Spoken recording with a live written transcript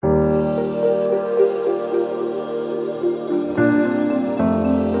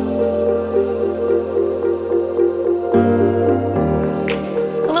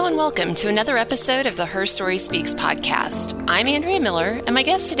welcome to another episode of the Her Story Speaks podcast. I'm Andrea Miller, and my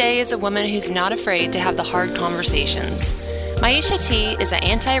guest today is a woman who's not afraid to have the hard conversations. Myisha T is an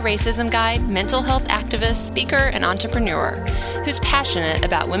anti-racism guide, mental health activist, speaker, and entrepreneur who's passionate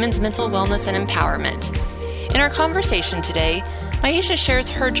about women's mental wellness and empowerment. In our conversation today, Myisha shares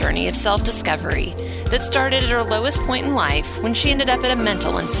her journey of self-discovery that started at her lowest point in life when she ended up at a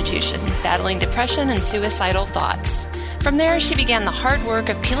mental institution, battling depression and suicidal thoughts. From there, she began the hard work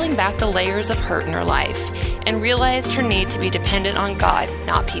of peeling back the layers of hurt in her life and realized her need to be dependent on God,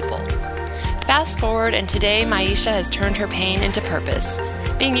 not people. Fast forward, and today Myisha has turned her pain into purpose,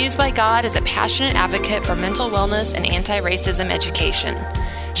 being used by God as a passionate advocate for mental wellness and anti-racism education.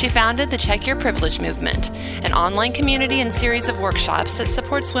 She founded the Check Your Privilege movement, an online community and series of workshops that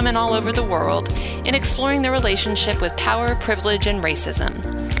supports women all over the world in exploring their relationship with power, privilege, and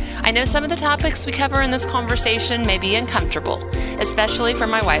racism. I know some of the topics we cover in this conversation may be uncomfortable, especially for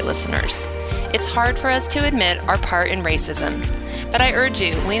my white listeners. It's hard for us to admit our part in racism, but I urge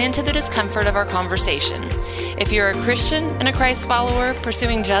you, lean into the discomfort of our conversation. If you're a Christian and a Christ follower,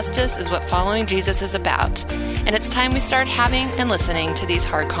 pursuing justice is what following Jesus is about, and it's time we start having and listening to these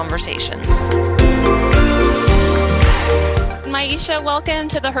hard conversations. Myisha, welcome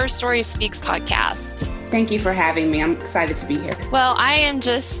to the Her Story Speaks podcast. Thank you for having me. I'm excited to be here. Well, I am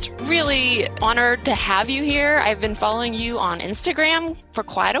just really honored to have you here. I've been following you on Instagram for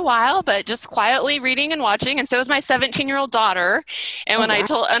quite a while, but just quietly reading and watching. And so is my 17-year-old daughter. And when I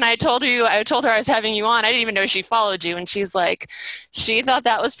told her I was having you on, I didn't even know she followed you. And she's like, she thought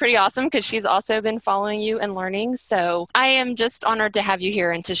that was pretty awesome because she's also been following you and learning. So I am just honored to have you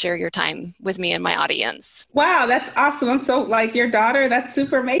here and to share your time with me and my audience. Wow, that's awesome. I'm so like your daughter. That's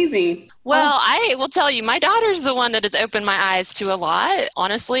super amazing. Well, I will tell you, my daughter's the one that has opened my eyes to a lot.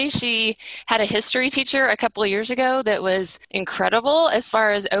 Honestly, she had a history teacher a couple of years ago that was incredible as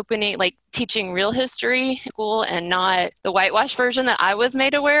far as teaching real history in school and not the whitewash version that I was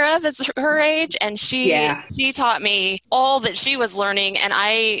made aware of as her age. And she taught me all that she was learning, and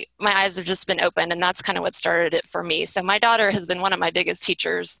my eyes have just been opened, and that's kind of what started it for me. So my daughter has been one of my biggest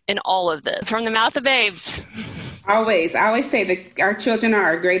teachers in all of this, from the mouth of babes. Always. I always say that our children are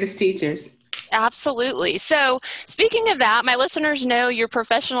our greatest teachers. Absolutely. So speaking of that, my listeners know your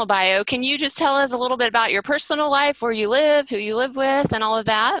professional bio. Can you just tell us a little bit about your personal life, where you live, who you live with, and all of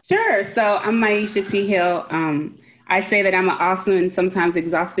that? Sure. So I'm Myisha T. Hill. I say that I'm an awesome and sometimes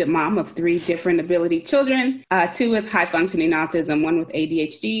exhausted mom of 3 different ability children, 2 with high functioning autism, 1 with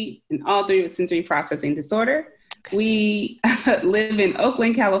ADHD, and all 3 with sensory processing disorder. We live in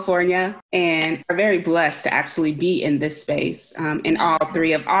Oakland, California, and are very blessed to actually be in this space. And all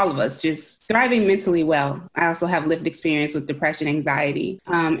of us just thriving mentally well. I also have lived experience with depression, anxiety.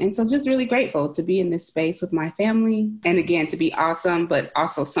 And so just really grateful to be in this space with my family. And again, to be awesome, but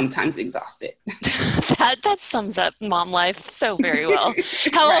also sometimes exhausted. That sums up mom life so very well.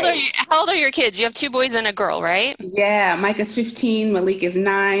 How old are you? How old are your kids? You have 2 boys and a girl, right? Yeah, Mike is 15, Malik is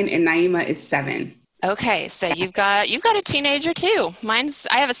 9, and Naima is 7. Okay, so you've got a teenager too.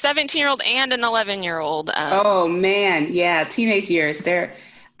 I have a 17-year-old and an 11-year-old. Oh man, yeah, teenage years.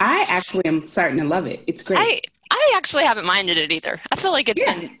 I actually am starting to love it. It's great. I actually haven't minded it either. I feel like it's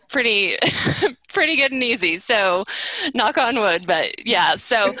been pretty good and easy. So knock on wood, but yeah.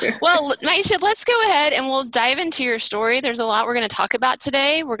 So, well, Myisha, let's go ahead and we'll dive into your story. There's a lot we're going to talk about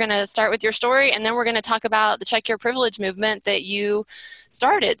today. We're going to start with your story, and then we're going to talk about the Check Your Privilege movement that you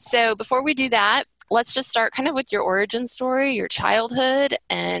started. So before we do that, let's just start kind of with your origin story, your childhood,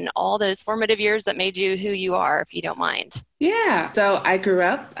 and all those formative years that made you who you are, if you don't mind. Yeah. So I grew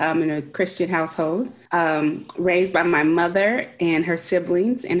up in a Christian household, raised by my mother and her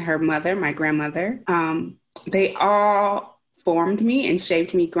siblings and her mother, my grandmother. They all formed me and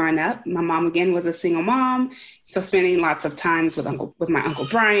shaped me growing up. My mom, again, was a single mom. So spending lots of times with my Uncle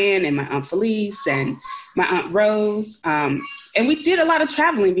Brian and my Aunt Felice and my Aunt Rose. And we did a lot of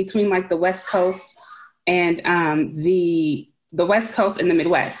traveling between like the West Coast and the West Coast and the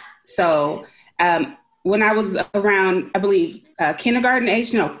Midwest. So when I was around, I believe, kindergarten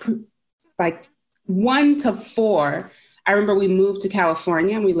age, like 1 to 4, I remember we moved to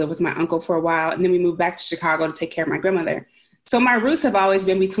California and we lived with my uncle for a while. And then we moved back to Chicago to take care of my grandmother. So my roots have always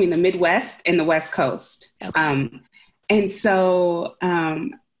been between the Midwest and the West Coast. Okay. And so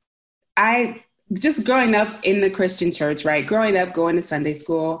I just growing up in the Christian church, right? Growing up, going to Sunday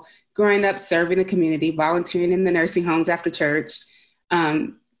school, growing up, serving the community, volunteering in the nursing homes after church,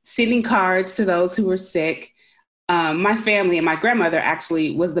 sending cards to those who were sick. My family and my grandmother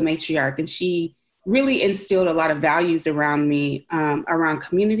actually was the matriarch, and she really instilled a lot of values around me, around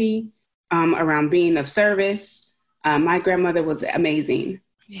community, around being of service. My grandmother was amazing.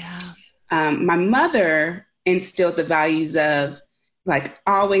 Yeah. My mother instilled the values of like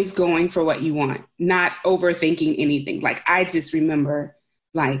always going for what you want, not overthinking anything. Like I just remember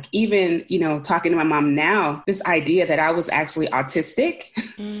like even, talking to my mom now, this idea that I was actually autistic,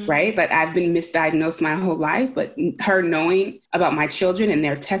 right? That I've been misdiagnosed my whole life, but her knowing about my children and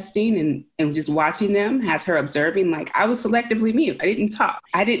their testing and just watching them has her observing, like I was selectively mute. I didn't talk.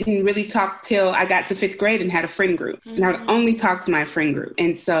 I didn't really talk till I got to 5th grade and had a friend group. And I would only talk to my friend group.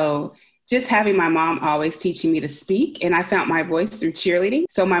 And so just having my mom always teaching me to speak, and I found my voice through cheerleading.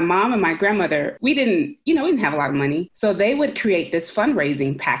 So my mom and my grandmother, we didn't have a lot of money. So they would create this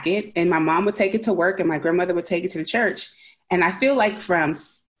fundraising packet, and my mom would take it to work and my grandmother would take it to the church. And I feel like from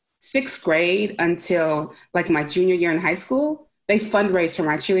 6th grade until like my junior year in high school, they fundraised for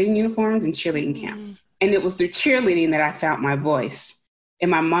my cheerleading uniforms and cheerleading camps. And it was through cheerleading that I found my voice. And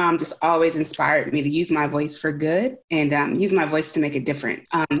my mom just always inspired me to use my voice for good and use my voice to make a difference.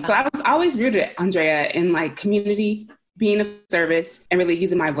 So I was always rooted, Andrea, in like community, being of service, and really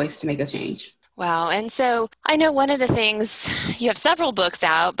using my voice to make a change. Wow. And so I know one of the things, you have several books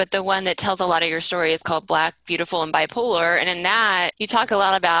out, but the one that tells a lot of your story is called Black, Beautiful, and Bipolar. And in that, you talk a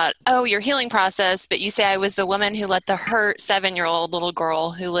lot about, your healing process, but you say, I was the woman who let the hurt 7-year-old little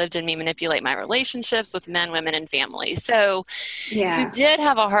girl who lived in me manipulate my relationships with men, women, and family. So you did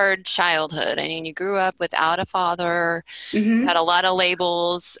have a hard childhood. I mean, you grew up without a father, had a lot of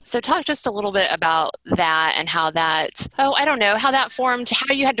labels. So talk just a little bit about that and how that, how that formed,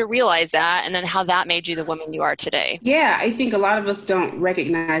 how you had to realize that, and then how that made you the woman you are today. Yeah, I think a lot of us don't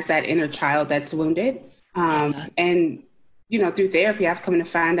recognize that inner child that's wounded. And, through therapy, I've come to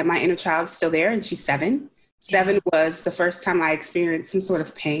find that my inner child is still there, and she's 7. 7 was the first time I experienced some sort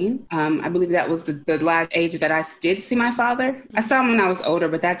of pain. I believe that was the last age that I did see my father. I saw him when I was older,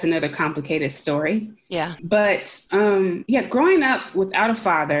 but that's another complicated story. Yeah. But growing up without a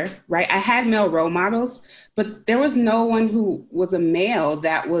father, right, I had male role models, but there was no one who was a male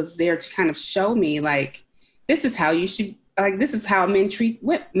that was there to kind of show me, like, this is how you should, like, this is how men treat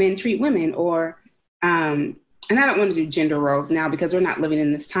women, or, and I don't want to do gender roles now because we're not living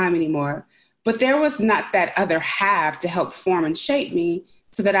in this time anymore. But there was not that other half to help form and shape me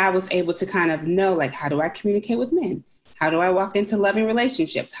so that I was able to kind of know, like, how do I communicate with men? How do I walk into loving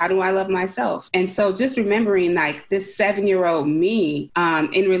relationships? How do I love myself? And so just remembering like this 7-year-old me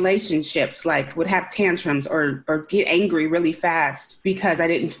in relationships, like would have tantrums or get angry really fast because I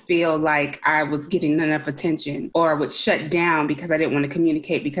didn't feel like I was getting enough attention, or would shut down because I didn't want to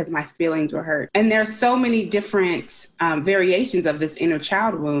communicate because my feelings were hurt. And there's so many different variations of this inner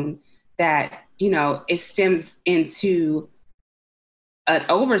child wound that, it stems into an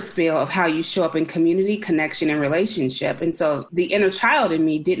overspill of how you show up in community, connection, and relationship. And so the inner child in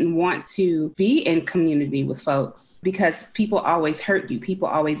me didn't want to be in community with folks because people always hurt you. People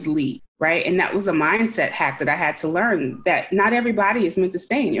always leave. Right. And that was a mindset hack that I had to learn, that not everybody is meant to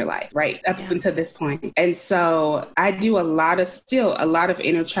stay in your life. Right. Up until this point. And so I do a lot of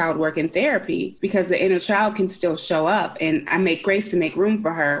inner child work in therapy because the inner child can still show up. And I make grace to make room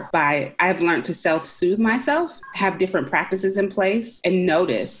for her I've learned to self-soothe myself, have different practices in place, and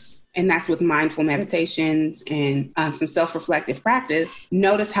notice. And that's with mindful meditations and some self-reflective practice.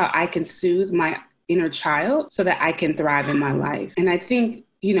 Notice how I can soothe my inner child so that I can thrive in my life. And I think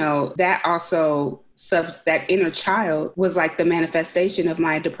that also that inner child was like the manifestation of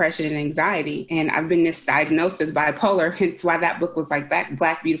my depression and anxiety. And I've been misdiagnosed as bipolar, hence why that book was like that,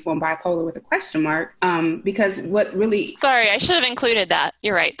 Black, Beautiful, and Bipolar with a question mark. Because what really... Sorry, I should have included that.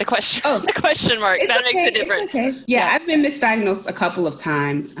 You're right. The question mark. That makes a difference. Okay. Yeah, I've been misdiagnosed a couple of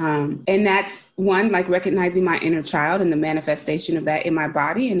times. And that's one, like recognizing my inner child and the manifestation of that in my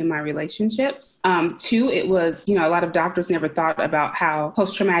body and in my relationships. 2, it was, a lot of doctors never thought about how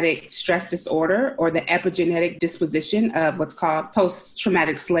post-traumatic stress disorder, or the epigenetic disposition of what's called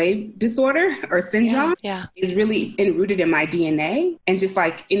post-traumatic slave disorder or syndrome is really rooted in my DNA. And just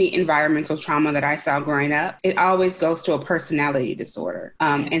like any environmental trauma that I saw growing up, it always goes to a personality disorder.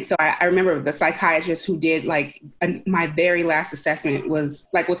 And so I remember the psychiatrist who did my very last assessment was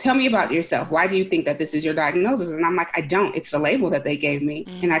like, well, tell me about yourself. Why do you think that this is your diagnosis? And I'm like, I don't. It's the label that they gave me.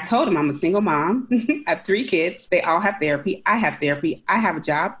 And I told him I'm a single mom. I have 3 kids. They all have therapy. I have therapy. I have a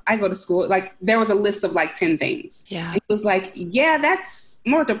job. I go to school. Like there was a list of like 10 things. Yeah. It was like, that's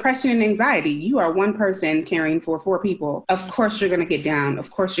more depression and anxiety. You are one person caring for 4 people. Of course you're going to get down.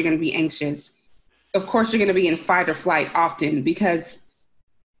 Of course you're going to be anxious. Of course you're going to be in fight or flight often, because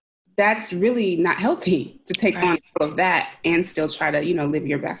that's really not healthy to take on all of that and still try to, live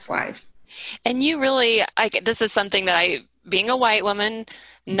your best life. And you really, this is something that I being a white woman,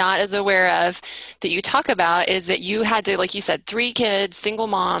 not as aware of, that you talk about is that you had to, like you said, 3 kids, single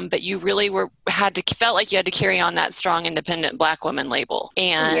mom, but you really felt like you had to carry on that strong, independent Black woman label.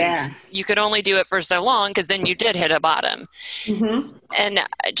 And you could only do it for so long, because then you did hit a bottom. Mm-hmm. And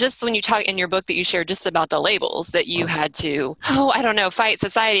just when you talk in your book that you shared just about the labels that you had to, fight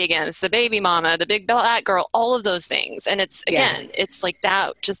society against, the baby mama, the big Black girl, all of those things. And it's, again, it's like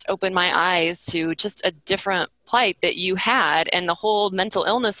that just opened my eyes to just a different plight that you had. And the whole mental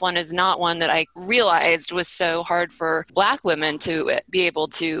illness one is not one that I realized was so hard for Black women to be able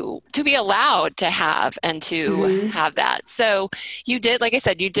to be allowed to have and to have that. So you did, like I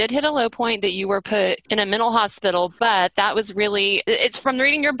said, you did hit a low point that you were put in a mental hospital, but that was really, it's from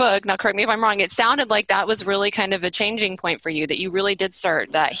reading your book, now correct me if I'm wrong, it sounded like that was really kind of a changing point for you, that you really did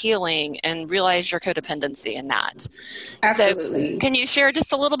start that healing and realize your codependency in that. Absolutely. So can you share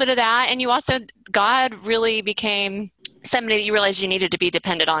just a little bit of that? And you also, God really became somebody that you realized you needed to be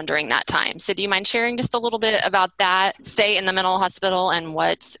dependent on during that time. So do you mind sharing just a little bit about that stay in the mental hospital and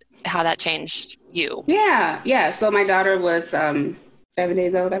how that changed you? Yeah. So my daughter was 7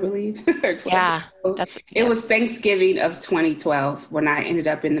 days old, I believe, or 12. Yeah, It was Thanksgiving of 2012 when I ended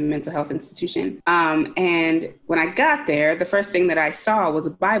up in the mental health institution. And when I got there, the first thing that I saw was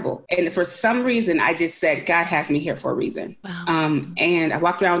a Bible. And for some reason, I just said, God has me here for a reason. Wow. And I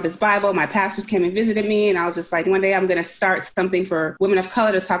walked around with this Bible. My pastors came and visited me. And I was just like, one day I'm going to start something for women of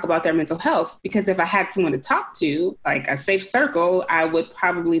color to talk about their mental health. Because if I had someone to talk to, like a safe circle, I would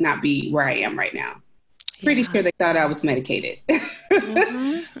probably not be where I am right now. Pretty sure they thought I was medicated.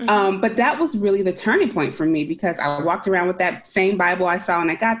 But that was really the turning point for me, because I walked around with that same Bible I saw when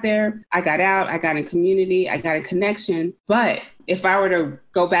I got there. I got out, I got in community, I got in connection. But if I were to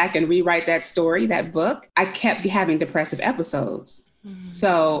go back and rewrite that story, that book, I kept having depressive episodes.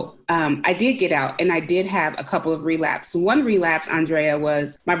 So I did get out, and I did have a couple of relapses. One relapse, Andrea,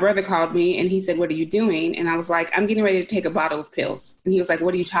 was my brother called me and he said, "What are you doing?" And I was like, "I'm getting ready to take a bottle of pills." And he was like,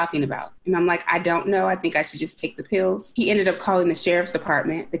 "What are you talking about?" And I'm like, "I don't know. I think I should just take the pills." He ended up calling the sheriff's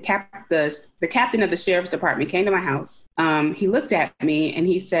department. The captain of the sheriff's department came to my house. He looked at me and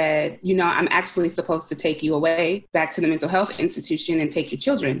he said, "I'm actually supposed to take you away back to the mental health institution and take your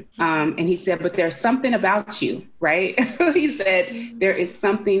children." And he said, "But there's something about you, right?" He said, "There is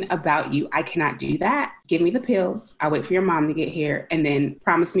something about you. I cannot do that. Give me the pills. I'll wait for your mom to get here. And then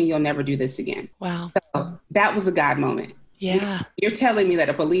promise me you'll never do this again." Wow. So that was a God moment. Yeah. You're telling me that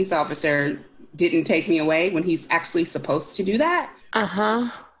a police officer didn't take me away when he's actually supposed to do that?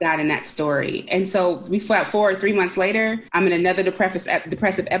 God in that story. And so we fast forward 3 months later, I'm in another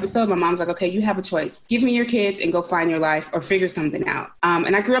depressive episode. My mom's like, "Okay, you have a choice. Give me your kids and go find your life or figure something out."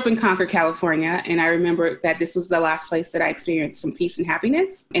 And I grew up in Concord, California. And I remember that this was the last place that I experienced some peace and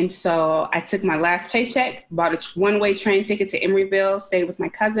happiness. And so I took my last paycheck, bought a one-way train ticket to Emeryville, stayed with my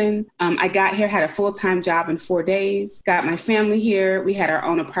cousin. I got here, had a full-time job in 4 days, got my family here. We had our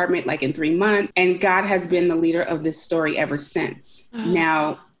own apartment like in 3 months. And God has been the leader of this story ever since.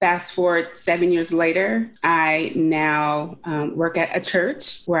 Now, fast forward 7 years later, I now work at a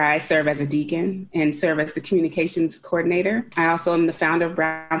church where I serve as a deacon and serve as the communications coordinator. I also am the founder of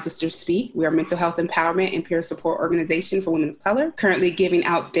Brown Sisters Speak. We are a mental health empowerment and peer support organization for women of color, currently giving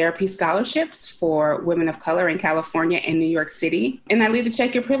out therapy scholarships for women of color in California and New York City. And I lead the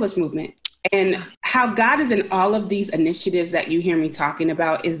Check Your Privilege movement. And how God is in all of these initiatives that you hear me talking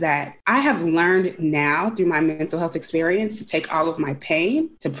about is that I have learned now through my mental health experience to take all of my pain,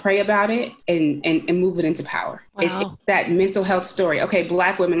 to pray about it and move it into power. Wow. It's that mental health story. Okay,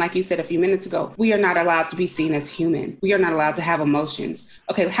 Black women, like you said a few minutes ago, we are not allowed to be seen as human. We are not allowed to have emotions.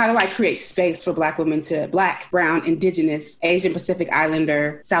 Okay, how do I create space for Black women Black, Brown, Indigenous, Asian Pacific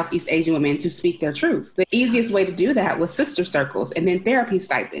Islander, Southeast Asian women to speak their truth? The easiest way to do that was sister circles and then therapy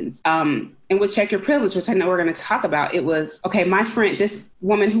stipends. And with Check Your Privilege, which I know we're going to talk about, it was, okay, my friend, this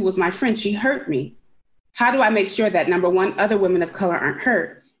woman who was my friend, she hurt me. How do I make sure that, number one, other women of color aren't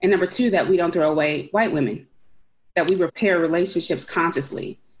hurt? And number two, that we don't throw away white women, that we repair relationships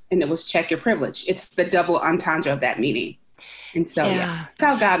consciously. And it was Check Your Privilege. It's the double entendre of that meaning. And so, that's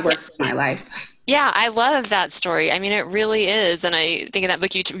how God works in my life. Yeah, I love that story. I mean, it really is. And I think in that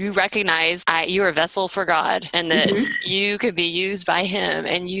book, you recognize you're a vessel for God and that you could be used by him,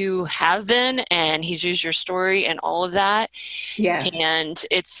 and you have been, and he's used your story and all of that. Yeah. And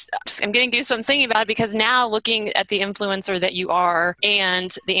I'm getting goosebumps thinking about it, because now looking at the influencer that you are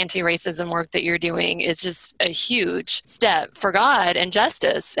and the anti-racism work that you're doing is just a huge step for God and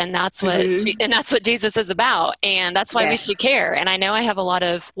justice. And that's what, and that's what Jesus is about. And that's why we should care. And I know I have a lot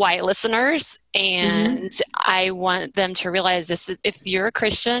of white listeners, And I want them to realize this is, if you're a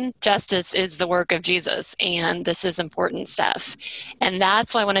Christian, justice is the work of Jesus, and this is important stuff. And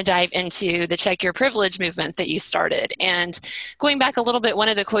that's why I want to dive into the Check Your Privilege movement that you started. And going back a little bit, one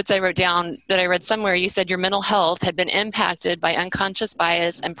of the quotes I wrote down that I read somewhere, you said your mental health had been impacted by unconscious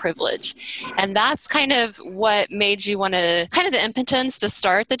bias and privilege. And that's kind of what made you want to, kind of the impotence to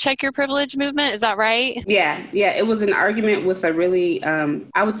start the Check Your Privilege movement. Is that right? Yeah. It was an argument with a really,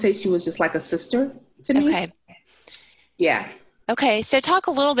 I would say she was just like a sister to me. Okay. Yeah. Okay. So talk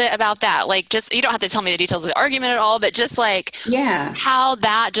a little bit about that. Like, just, you don't have to tell me the details of the argument at all, but just like how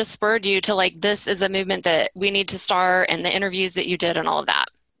that just spurred you to like, this is a movement that we need to start, and the interviews that you did and all of that.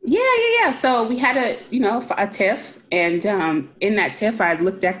 Yeah. So we had a TIFF, and in that TIFF, I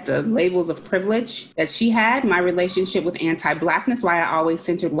looked at the labels of privilege that she had, my relationship with anti-Blackness, why I always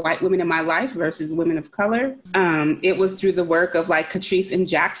centered white women in my life versus women of color. It was through the work of like Catrice M.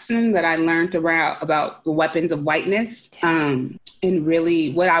 Jackson that I learned about the weapons of whiteness. And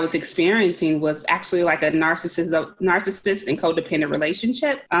really what I was experiencing was actually like a narcissist and codependent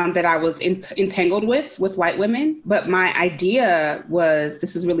relationship that I was entangled with white women. But my idea was,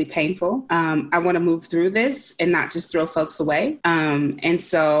 this is really painful. I want to move through this and not just throw folks away. And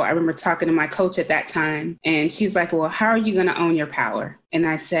so I remember talking to my coach at that time, and she's like, well, how are you going to own your power? And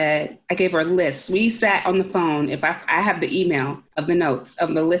I said, I gave her a list. We sat on the phone. If I have the email of the notes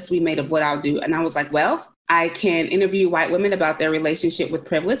of the list we made of what I'll do. And I was like, well, I can interview white women about their relationship with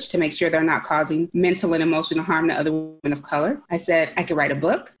privilege to make sure they're not causing mental and emotional harm to other women of color. I said, I could write a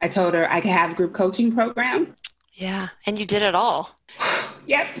book. I told her I could have a group coaching program. Yeah. And you did it all.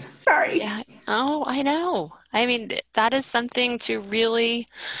 Yep. Sorry. Yeah. Oh, I know. I mean, that is something to really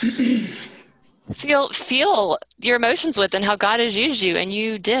feel your emotions with, and how God has used you. And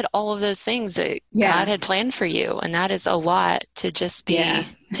you did all of those things that God had planned for you. And that is a lot to just be,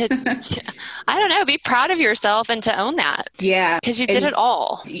 to, I don't know, be proud of yourself and to own that. Yeah. Because you did it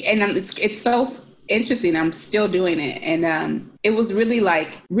all. And it's so interesting. I'm still doing it. And it was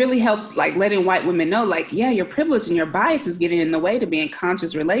really helped, like letting white women know, like, yeah, your privilege and your bias is getting in the way to be in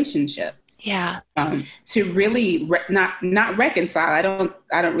conscious relationship. Yeah. To really not reconcile.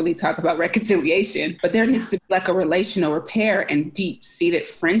 I don't really talk about reconciliation, but there needs to be like a relational repair and deep-seated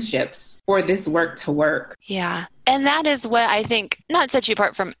friendships for this work to work. Yeah. And that is what I think not sets you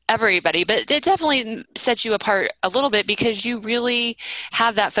apart from everybody, but it definitely sets you apart a little bit, because you really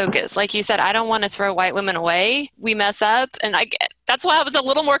have that focus. Like you said, I don't want to throw white women away. We mess up. And that's why I was a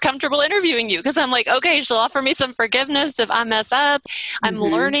little more comfortable interviewing you, because I'm like, okay, she'll offer me some forgiveness if I mess up. I'm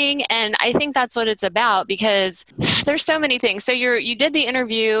learning. And I think that's what it's about, because there's so many things. So you did the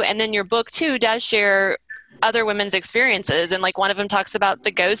interview, and then your book too does share other women's experiences. And like one of them talks about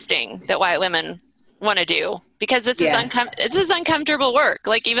the ghosting that white women want to do, because it's this uncomfortable work.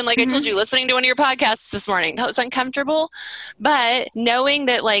 Like, even like I told you, listening to one of your podcasts this morning, that was uncomfortable, but knowing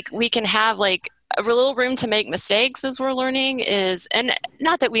that like we can have like a little room to make mistakes as we're learning is, and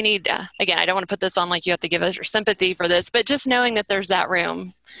not that we need, again, I don't want to put this on like you have to give us your sympathy for this, but just knowing that there's that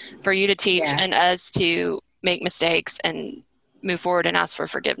room for you to teach and us to make mistakes and move forward and ask for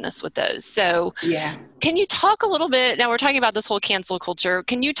forgiveness with those. So can you talk a little bit, now we're talking about this whole cancel culture,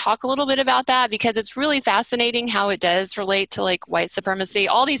 can you talk a little bit about that? Because it's really fascinating how it does relate to like white supremacy,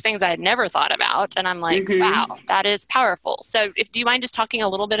 all these things I had never thought about. And I'm like, wow, that is powerful. So do you mind just talking a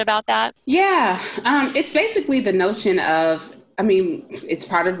little bit about that? Yeah. It's basically the notion of, I mean, it's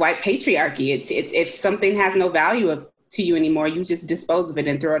part of white patriarchy. If something has no value to you anymore, you just dispose of it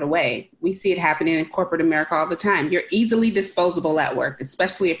and throw it away. We see it happening in corporate America all the time. You're easily disposable at work,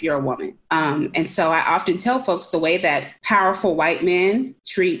 especially if you're a woman. And so I often tell folks the way that powerful white men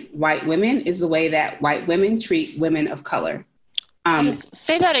treat white women is the way that white women treat women of color.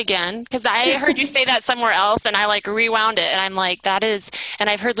 Say that again, because I heard you say that somewhere else, and I like rewound it, and I'm like, that is, and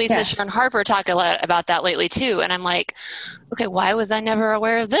I've heard Lisa Sharon Harper talk a lot about that lately too, and I'm like, okay, why was I never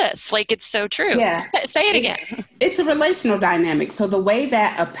aware of this? Like, it's so true. Yeah. Say it again. It's a relational dynamic. So the way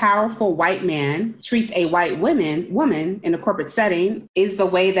that a powerful white man treats a white woman in a corporate setting is the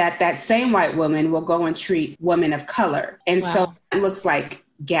way that that same white woman will go and treat women of color. And so it looks like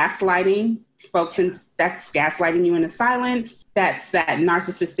gaslighting. Folks, and that's gaslighting you into silence. That's that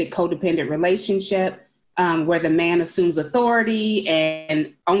narcissistic codependent relationship where the man assumes authority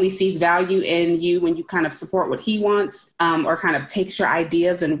and only sees value in you when you kind of support what he wants or kind of takes your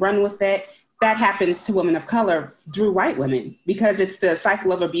ideas and run with it. That happens to women of color through white women because it's the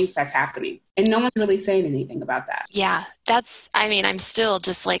cycle of abuse that's happening. And no one's really saying anything about that. Yeah, I'm still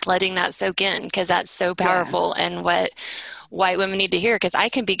just like letting that soak in because that's so powerful. And white women need to hear, because I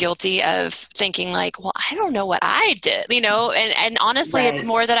can be guilty of thinking like, well, I don't know what I did, and honestly, It's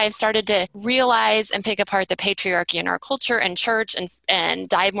more that I've started to realize and pick apart the patriarchy in our culture and church and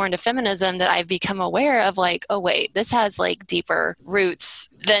dive more into feminism, that I've become aware of like, oh wait, this has like deeper roots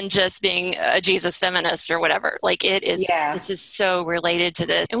than just being a Jesus feminist or whatever. Like this is so related to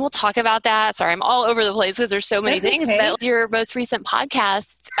this. And we'll talk about that. Sorry, I'm all over the place because there's so many things. Okay. But your most recent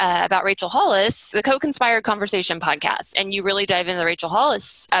podcast about Rachel Hollis, the Co-Conspired Conversation podcast, and you really dive into the Rachel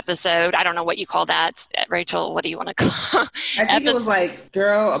Hollis episode. I don't know what you call that. Rachel, what do you want to call I think it was like,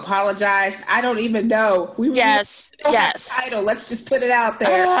 girl, apologize. I don't even know. Yes. Title. Let's just put it out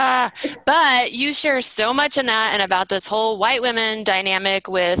there. But you share so much in that and about this whole white women dynamic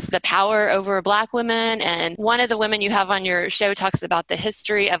with the power over Black women. And one of the women you have on your show talks about the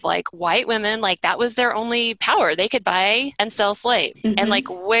history of like white women, like that was their only power. They could buy and sell slaves. Mm-hmm. And like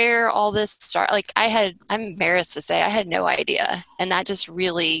where all this started, like I'm embarrassed to say I had no idea. And that just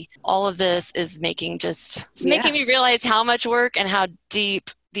really, all of this is making me realize how much work and how deep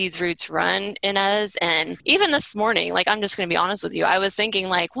these roots run in us. And even this morning, like, I'm just going to be honest with you, I was thinking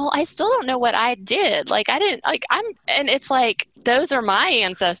like, well, I still don't know what I did. Like, and it's like, those are my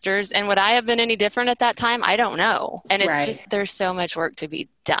ancestors, and would I have been any different at that time? I don't know. And it's just, there's so much work to be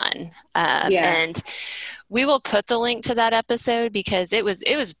done. And we will put the link to that episode because it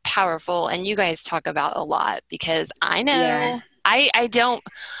was powerful, and you guys talk about a lot, because I know I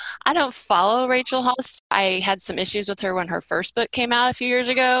don't follow Rachel Hollis. I had some issues with her when her first book came out a few years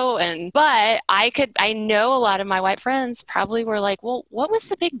ago. But I know a lot of my white friends probably were like, well, what was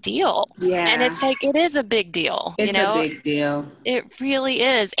the big deal? Yeah. And it's like, it is a big deal. It's a big deal. It really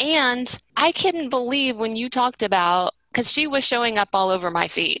is. And I couldn't believe when you talked about, because she was showing up all over my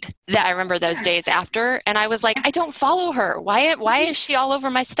feed, that I remember those days after. And I was like, I don't follow her. Why is she all over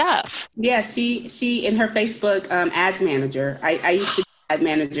my stuff? Yeah, she in her Facebook ads manager, I used to be ad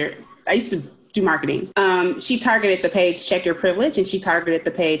manager. I used to do marketing. She targeted the page Check Your Privilege, and she targeted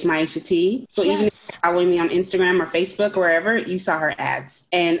the page Maisha T. So even if you're following me on Instagram or Facebook or wherever, you saw her ads.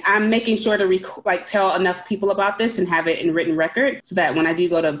 And I'm making sure to tell enough people about this and have it in written record so that when I do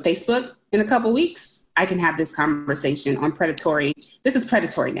go to Facebook in a couple weeks, I can have this conversation on predatory. This is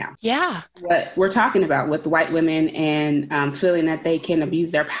predatory now. Yeah. What we're talking about with white women and feeling that they can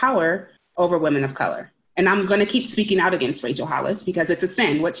abuse their power over women of color. And I'm going to keep speaking out against Rachel Hollis because it's a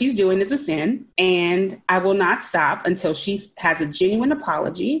sin. What she's doing is a sin. And I will not stop until she has a genuine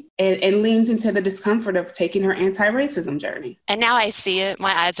apology and leans into the discomfort of taking her anti-racism journey. And now I see it.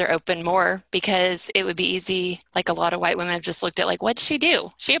 My eyes are open more, because it would be easy. Like, a lot of white women have just looked at like, what'd she do?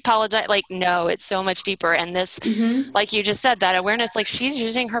 She apologized. Like, no, it's so much deeper. And this, like you just said, that awareness, like, she's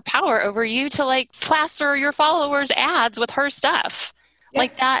using her power over you to like plaster your followers' ads with her stuff.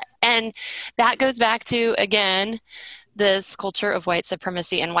 Like that. And that goes back to, again, this culture of white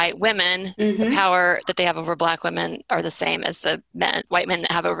supremacy and white women. The power that they have over Black women are the same as the white men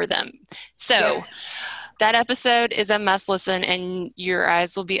that have over them. So that episode is a must listen, and your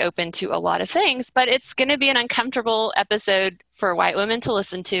eyes will be open to a lot of things, but it's going to be an uncomfortable episode for white women to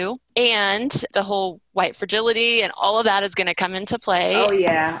listen to. And the whole white fragility and all of that is going to come into play. Oh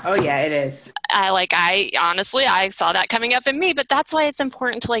yeah, it is. I honestly saw that coming up in me, but that's why it's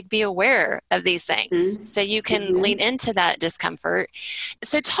important to like be aware of these things so you can lean into that discomfort.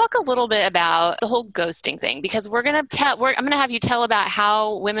 So talk a little bit about the whole ghosting thing, because I'm going to have you tell about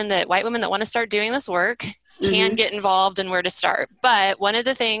how white women that want to start doing this work can get involved and where to start. But one of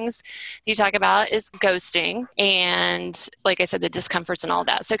the things you talk about is ghosting, and like I said, the discomforts and all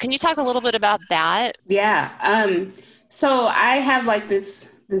that. So can you talk a little bit about that? Yeah. So I have like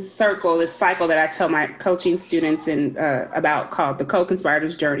this cycle that I tell my coaching students about, called the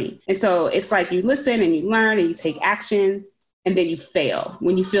Co-Conspirators Journey. And so it's like you listen and you learn and you take action, and then you fail.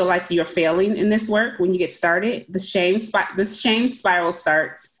 When you feel like you're failing in this work, when you get started, the shame spiral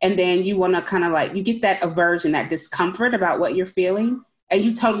starts. And then you want to kind of like, you get that aversion, that discomfort about what you're feeling, and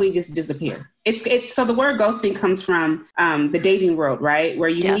you totally just disappear. So the word ghosting comes from the dating world, right? Where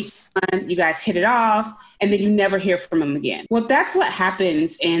you meet someone, you guys hit it off, and then you never hear from them again. Well, that's what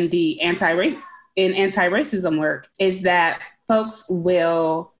happens in the anti-racism work, is that folks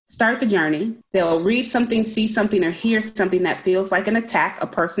will start the journey. They'll read something, see something, or hear something that feels like an attack, a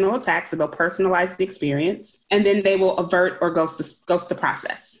personal attack. So they'll personalize the experience, and then they will avert or ghost the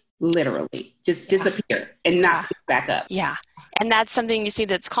process. Literally, just disappear and not pick back up. Yeah. And that's something you see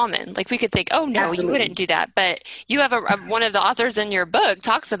that's common. Like, we could think, oh, no, Absolutely. You wouldn't do that. But you have one of the authors in your book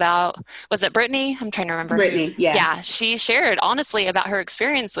talks about, was it Brittany? I'm trying to remember. Brittany, yeah. Yeah, she shared honestly about her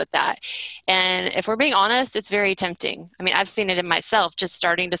experience with that. And if we're being honest, it's very tempting. I mean, I've seen it in myself, just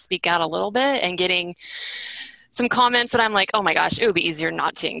starting to speak out a little bit and getting some comments that I'm like, oh my gosh, it would be easier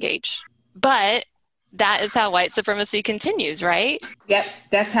not to engage. But that is how white supremacy continues, right? Yep,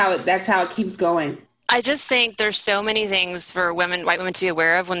 that's how it keeps going. I just think there's so many things for white women to be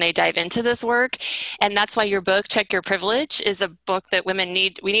aware of when they dive into this work. And that's why your book, Check Your Privilege, is a book that we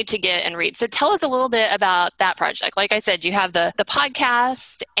need to get and read. So tell us a little bit about that project. Like I said, you have the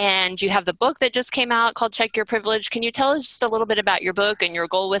podcast and you have the book that just came out called Check Your Privilege. Can you tell us just a little bit about your book and your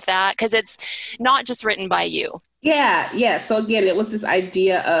goal with that? Because it's not just written by you. Yeah. So again, it was this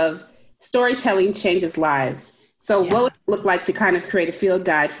idea of storytelling changes lives. So what would it look like to kind of create a field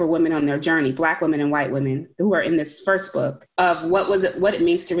guide for women on their journey, Black women and white women who are in this first book of what it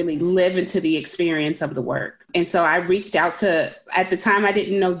means to really live into the experience of the work. And so I reached out to, at the time, I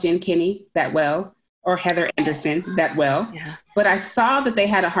didn't know Jen Kinney that well or Heather Anderson that well, but I saw that they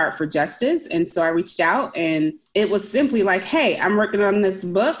had a heart for justice. And so I reached out and it was simply like, hey, I'm working on this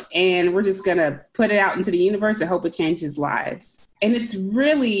book and we're just going to put it out into the universe and hope it changes lives. And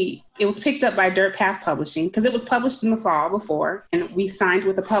it was picked up by Dirt Path Publishing because it was published in the fall before. And we signed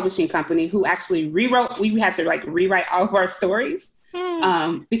with a publishing company who actually we had to rewrite all of our stories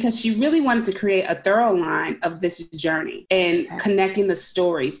because she really wanted to create a thorough line of this journey and connecting the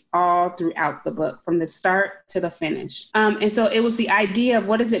stories all throughout the book from the start to the finish. And so it was the idea of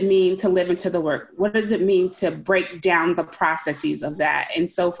what does it mean to live into the work? What does it mean to break down the processes of that? And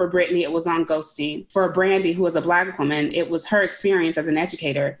so for Brittany, it was on ghosting. For Brandy, who was a Black woman, it was her experience as an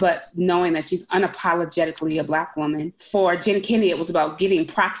educator, but knowing that she's unapologetically a Black woman. For Jen Kinney, it was about getting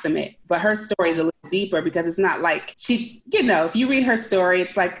proximate, but her story is a little deeper because it's not like she, if you read her story,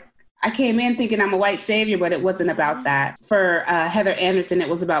 it's like, I came in thinking I'm a white savior, but it wasn't about that. For Heather Anderson, it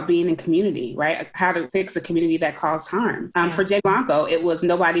was about being in community, right? How to fix a community that caused harm. For Jay Blanco, it was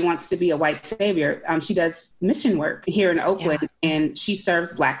nobody wants to be a white savior. She does mission work here in Oakland, and she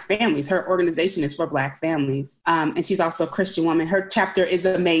serves Black families. Her organization is for Black families. And she's also a Christian woman. Her chapter is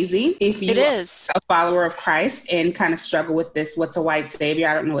amazing. If you are a follower of Christ and kind of struggle with this, what's a white savior?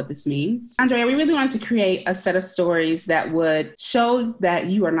 I don't know what this means. Andrea, we really wanted to create a set of stories that would show that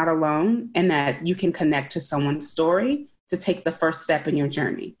you are not alone and that you can connect to someone's story to take the first step in your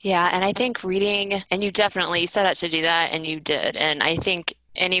journey. Yeah. And I think reading, and you set out to do that and you did. And I think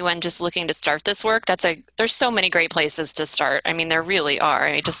anyone just looking to start this work, there's so many great places to start. I mean, there really are.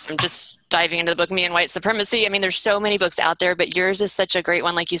 I'm just diving into the book, Me and White Supremacy. I mean, there's so many books out there, but yours is such a great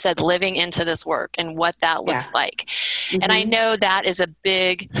one. Like you said, living into this work and what that looks like. Mm-hmm. And I know that is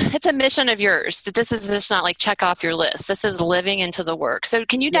it's a mission of yours, that this is just not like check off your list. This is living into the work. So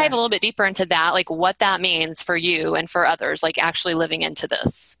can you dive a little bit deeper into that? Like what that means for you and for others, like actually living into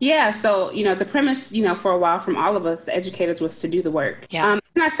this? Yeah. So, the premise, for a while from all of us, the educators, was to do the work. Yeah.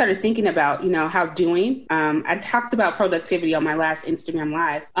 And I started thinking about, how doing, I talked about productivity on my last Instagram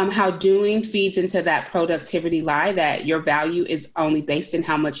Live, how doing feeds into that productivity lie that your value is only based in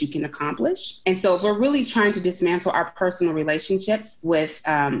how much you can accomplish. And so if we're really trying to dismantle our personal relationships with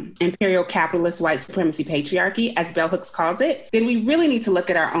imperial capitalist white supremacy patriarchy, as Bell Hooks calls it, then we really need to look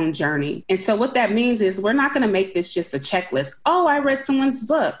at our own journey. And so what that means is we're not going to make this just a checklist. Oh, I read someone's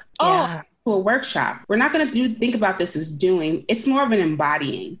book. To a workshop. We're not going to think about this as doing. It's more of an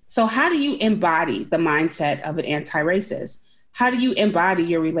embodying. So how do you embody the mindset of an anti-racist? How do you embody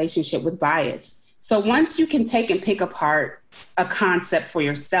your relationship with bias? So once you can take and pick apart a concept for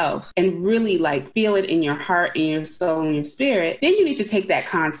yourself and really feel it in your heart, in your soul, and your spirit, then you need to take that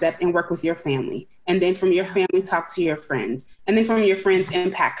concept and work with your family. And then from your family, talk to your friends. And then from your friends,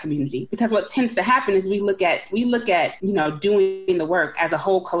 impact community. Because what tends to happen is we look at, doing the work as a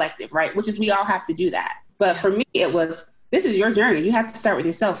whole collective, right? Which is we all have to do that. But for me, it was, this is your journey. You have to start with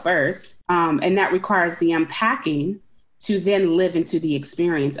yourself first. And that requires the unpacking to then live into the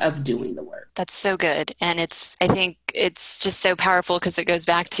experience of doing the work. That's so good. And I think it's just so powerful because it goes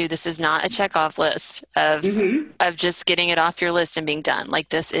back to, this is not a checkoff list of just getting it off your list and being done. Like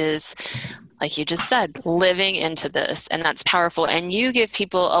this is, like you just said, living into this, and that's powerful. And you give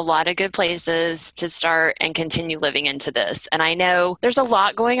people a lot of good places to start and continue living into this. And I know there's a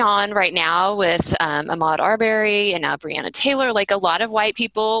lot going on right now with Ahmaud Arbery and now Breonna Taylor. Like a lot of white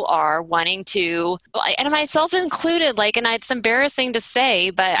people are wanting to, and myself included, and it's embarrassing to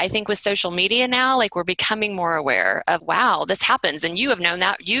say, but I think with social media now, we're becoming more aware of, wow, this happens. And you have known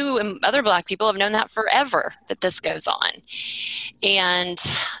that, you and other Black people have known that forever, that this goes on. And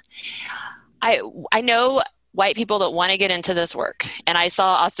I know white people that want to get into this work. And I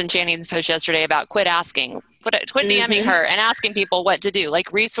saw Austin Channing's post yesterday about quit DMing her and asking people what to do.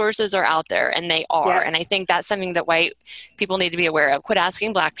 Resources are out there, and they are. Yeah. And I think that's something that white people need to be aware of. Quit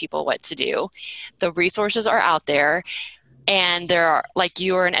asking Black people what to do. The resources are out there. And there are, like,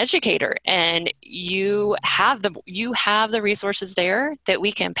 you are an educator and you have the resources there that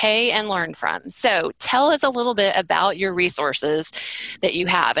we can pay and learn from. So tell us a little bit about your resources that you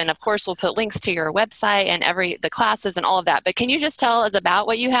have. And of course, we'll put links to your website and the classes and all of that. But can you just tell us about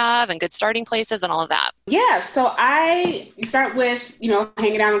what you have and good starting places and all of that? Yeah, so I start with,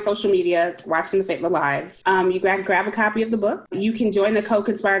 hanging out on social media, watching the lives. You grab a copy of the book. You can join the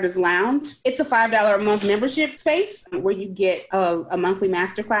Co-Conspirators Lounge. It's a $5 a month membership space where you get a monthly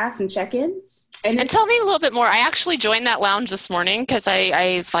masterclass and check-ins. And tell me a little bit more. I actually joined that lounge this morning because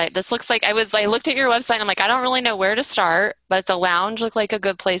this looks like I looked at your website and I'm like, I don't really know where to start, but the lounge looked like a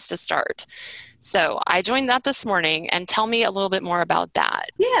good place to start. So I joined that this morning, and tell me a little bit more about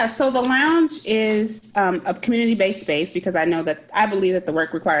that. Yeah, so the lounge is a community-based space because I believe that the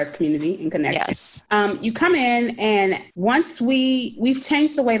work requires community and connection. Yes. You come in, and once we've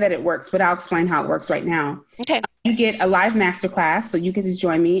changed the way that it works, but I'll explain how it works right now. Okay. You get a live masterclass, so you get to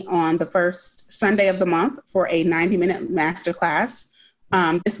join me on the first Sunday of the month for a 90-minute masterclass.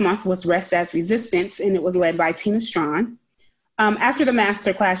 This month was Rest as Resistance, and it was led by Tina Strawn. After the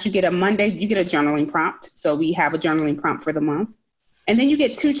masterclass, you get a journaling prompt. So we have a journaling prompt for the month. And then you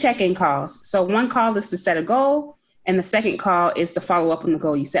get 2 check-in calls. So one call is to set a goal, and the second call is to follow up on the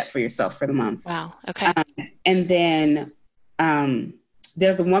goal you set for yourself for the month. Wow. Okay. And then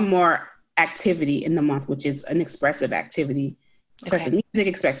there's one more activity in the month, which is an expressive activity. Expressive music,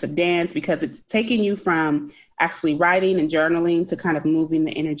 expressive dance, because it's taking you from actually writing and journaling to kind of moving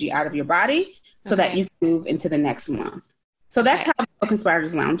the energy out of your body so that you can move into the next month. So that's how the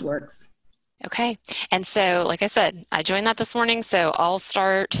Conspirators Lounge works. Okay. And so, like I said, I joined that this morning, so I'll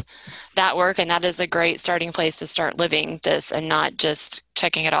start that work, and that is a great starting place to start living this and not just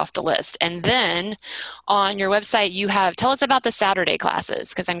checking it off the list. And then on your website, tell us about the Saturday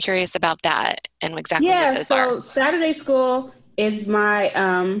classes, because I'm curious about that and exactly what those are. Yeah, so Saturday School is my,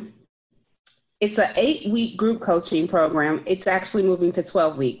 it's an 8-week group coaching program. It's actually moving to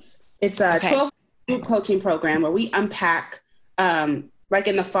 12 weeks. It's a 12 group coaching program where we unpack, like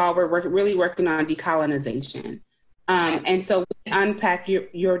in the fall, we're really working on decolonization. And so we unpack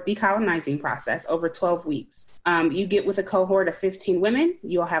your decolonizing process over 12 weeks. You get with a cohort of 15 women,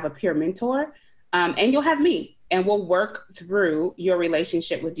 you'll have a peer mentor, and you'll have me, and we'll work through your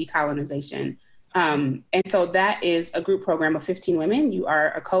relationship with decolonization. And so that is a group program of 15 women. You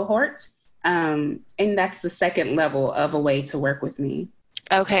are a cohort, and that's the second level of a way to work with me.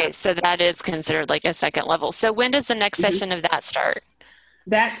 Okay, so that is considered like a second level. So when does the next session of that start?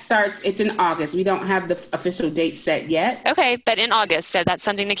 That starts, it's in August. We don't have the official date set yet. Okay, but in August. So that's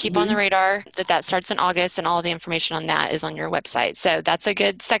something to keep on the radar, that starts in August, and all the information on that is on your website. So that's a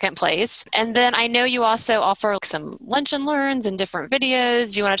good second place. And then I know you also offer some lunch and learns and different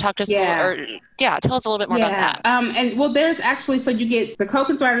videos. You want to talk to us tell us a little bit more about that. And well, there's actually, so you get the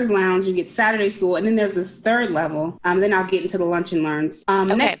Co-Conspirators Lounge, you get Saturday School, and then there's this third level. Then I'll get into the lunch and learns.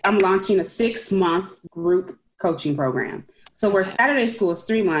 Next, I'm launching a 6-month group coaching program. So where Saturday School is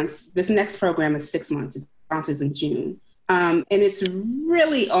 3 months, this next program is 6 months. It launches in June. And it's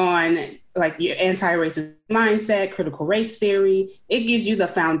really on like your anti-racist mindset, critical race theory. It gives you the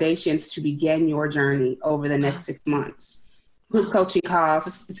foundations to begin your journey over the next 6 months. Group coaching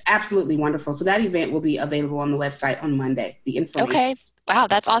calls. It's absolutely wonderful. So that event will be available on the website on Monday, the information. Okay. Wow,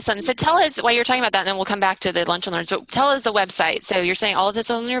 that's awesome. So tell us, while you're talking about that, and then we'll come back to the lunch and learns, but tell us the website. So you're saying all of this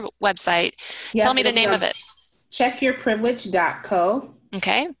on your website. Tell me the name of it. Checkyourprivilege.co.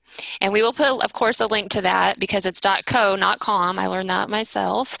 Okay. And we will put, of course, a link to that because it's .co, not .com. I learned that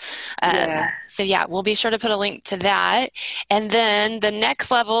myself. So we'll be sure to put a link to that. And then the next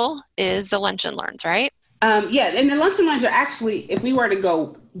level is the lunch and learns, right? And the lunch and learns are actually, if we were to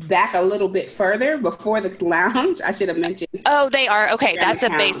go back a little bit further before the lounge, I should have mentioned. Oh, they are. Okay. That's a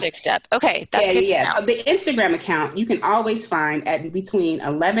basic step. Okay. That's good to know. The Instagram account you can always find at between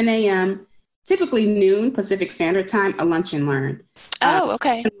 11 a.m. typically noon Pacific Standard Time, a lunch and learn. Oh,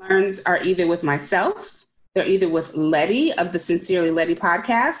 okay. Lunch and learns are either with myself, they're either with Letty of the Sincerely Letty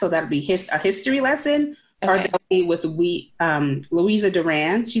podcast, so that'll be a history lesson, or they'll be with Louisa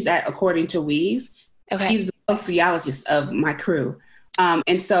Duran. She's at According to Weeze. Okay. She's the sociologist of my crew.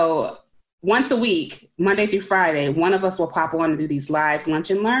 And so once a week, Monday through Friday, one of us will pop on and do these live lunch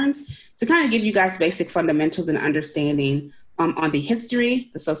and learns to kind of give you guys basic fundamentals and understanding on the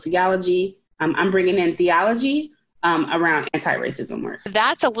history, the sociology. I'm bringing in theology around anti-racism work.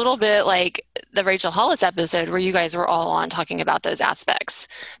 That's a little bit like the Rachel Hollis episode where you guys were all on talking about those aspects.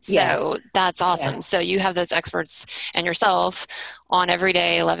 So that's awesome. Yeah. So you have those experts and yourself on every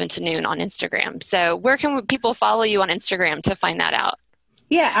day, 11 to noon on Instagram. So where can people follow you on Instagram to find that out?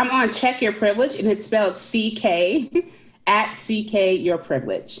 Yeah, I'm on Check Your Privilege, and it's spelled CK at CK Your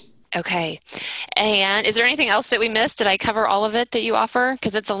Privilege. Okay. And is there anything else that we missed? Did I cover all of it that you offer?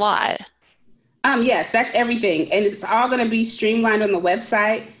 Because it's a lot. Yes, that's everything. And it's all going to be streamlined on the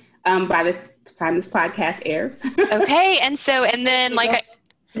website by the time this podcast airs. Okay. And then like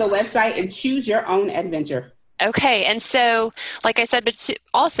the website and choose your own adventure. Okay. And so, like I said, but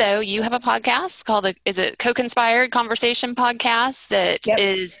also you have a podcast called, is it Co-Conspired Conversation Podcast? That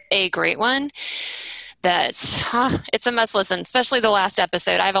is a great one. It's a must listen, especially the last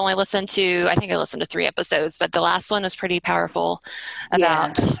episode. I listened to 3 episodes, but the last one was pretty powerful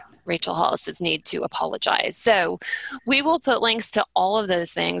about Rachel Hollis's need to apologize. So we will put links to all of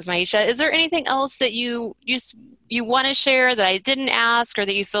those things. Maisha, is there anything else that you want to share that I didn't ask or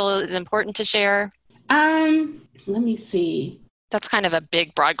that you feel is important to share? Let me see. That's kind of a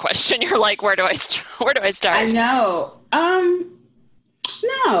big, broad question. You're like, where do I start? I know.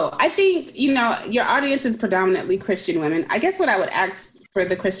 No, I think, your audience is predominantly Christian women. I guess what I would ask for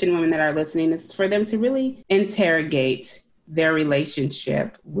the Christian women that are listening is for them to really interrogate their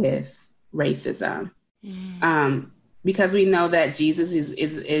relationship with racism. Because we know that Jesus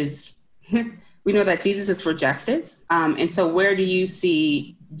is we know that Jesus is for justice. And so where do you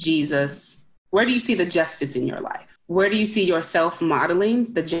see Jesus? Where do you see the justice in your life? Where do you see yourself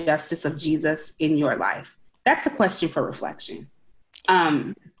modeling the justice of Jesus in your life? That's a question for reflection.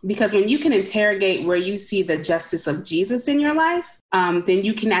 Because when you can interrogate where you see the justice of Jesus in your life, then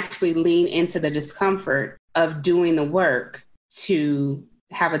you can actually lean into the discomfort of doing the work to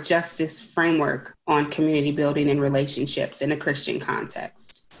have a justice framework on community building and relationships in a Christian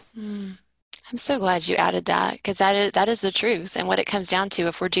context. I'm so glad you added that, because that is the truth. And what it comes down to,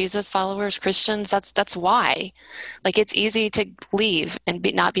 if we're Jesus followers, Christians, that's why. Like, it's easy to leave and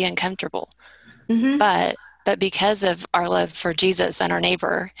not be uncomfortable. But because of our love for Jesus and our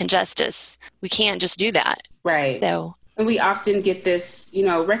neighbor and justice, we can't just do that. Right. So, and we often get this,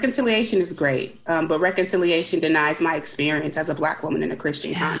 reconciliation is great, but reconciliation denies my experience as a Black woman in a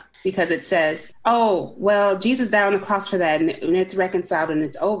Christian context. Because it says, oh, well, Jesus died on the cross for that, and it's reconciled and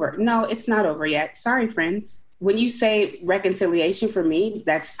it's over. No, it's not over yet. Sorry, friends. When you say reconciliation for me,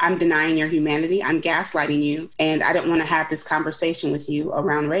 I'm denying your humanity. I'm gaslighting you. And I don't want to have this conversation with you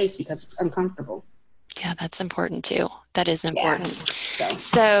around race because it's uncomfortable. Yeah, that's important too. That is important. Yeah.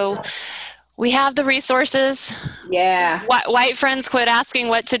 So we have the resources. Yeah. White friends, quit asking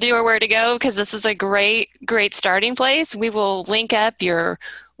what to do or where to go, because this is a great, great starting place. We will link up your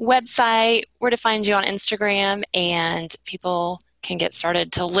website, where to find you on Instagram, and people can get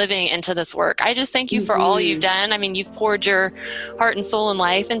started to living into this work. I just thank you for all you've done. I mean, you've poured your heart and soul and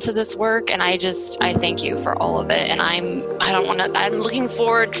life into this work, and I thank you for all of it. And I'm looking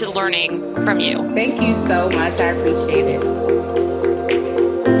forward to learning from you. Thank you so much. I appreciate it.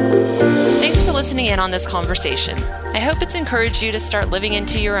 Thanks for listening in on this conversation. I hope it's encouraged you to start living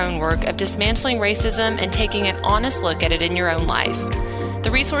into your own work of dismantling racism and taking an honest look at it in your own life. The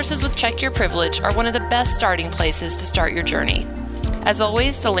resources with Check Your Privilege are one of the best starting places to start your journey. As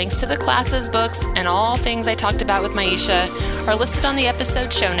always, the links to the classes, books, and all things I talked about with Maisha are listed on the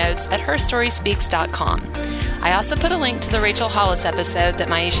episode show notes at herstoryspeaks.com. I also put a link to the Rachel Hollis episode that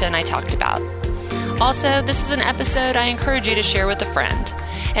Maisha and I talked about. Also, this is an episode I encourage you to share with a friend.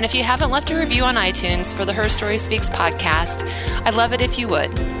 And if you haven't left a review on iTunes for the Her Story Speaks podcast, I'd love it if you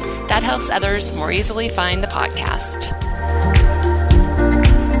would. That helps others more easily find the podcast.